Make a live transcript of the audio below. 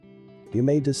You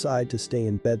may decide to stay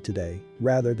in bed today,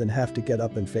 rather than have to get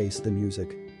up and face the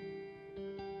music.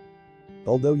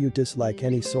 Although you dislike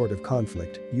any sort of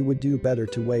conflict, you would do better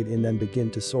to wait and then begin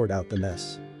to sort out the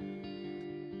mess.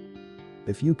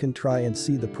 If you can try and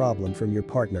see the problem from your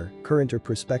partner, current or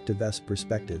prospective's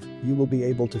perspective, you will be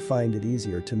able to find it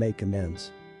easier to make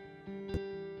amends.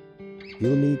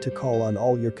 You'll need to call on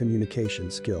all your communication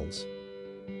skills.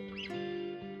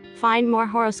 Find more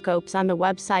horoscopes on the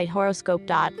website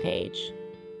horoscope.page.